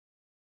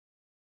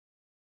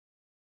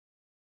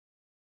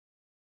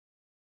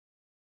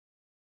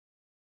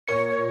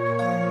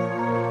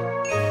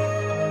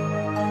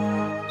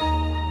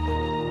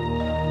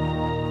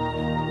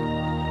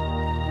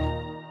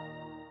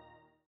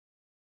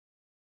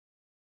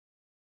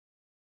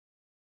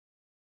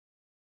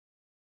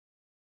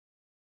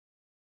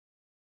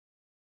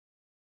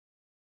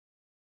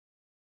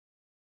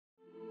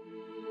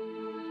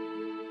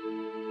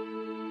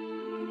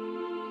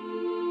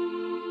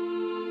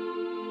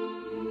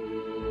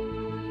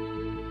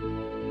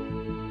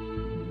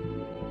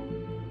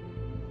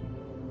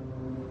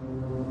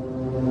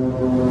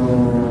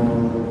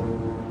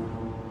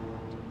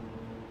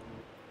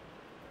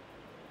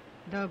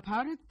The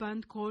Bharat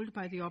Bandh called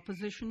by the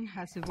opposition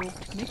has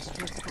evoked mixed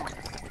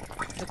response.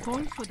 The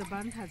call for the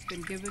Bandh has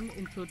been given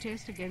in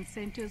protest against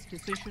Centre's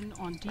decision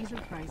on diesel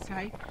price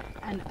hike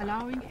and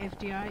allowing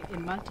FDI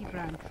in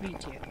multi-brand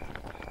retail.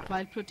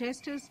 While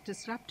protesters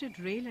disrupted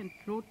rail and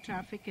road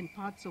traffic in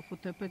parts of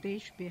Uttar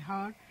Pradesh,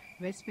 Bihar,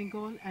 West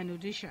Bengal and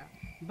Odisha,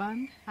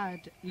 Bandh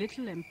had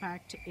little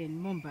impact in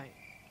Mumbai.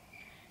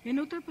 In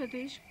Uttar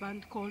Pradesh,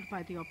 Bandh called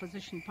by the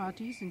opposition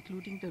parties,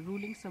 including the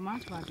ruling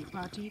Samajwadi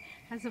Party,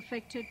 has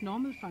affected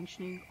normal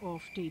functioning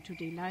of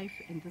day-to-day life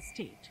in the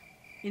state.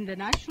 In the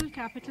national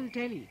capital,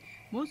 Delhi,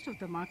 most of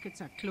the markets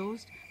are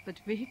closed,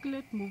 but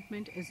vehicular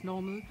movement is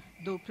normal,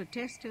 though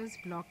protesters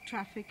block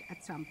traffic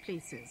at some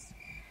places.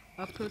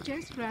 A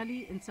protest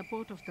rally in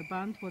support of the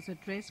Bandh was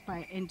addressed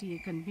by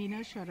NDA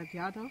convener Sharad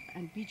Yadav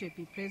and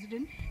BJP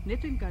President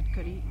Nitin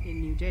Gadkari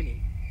in New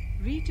Delhi,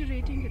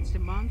 reiterating its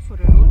demand for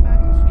a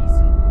rollback of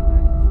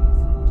recent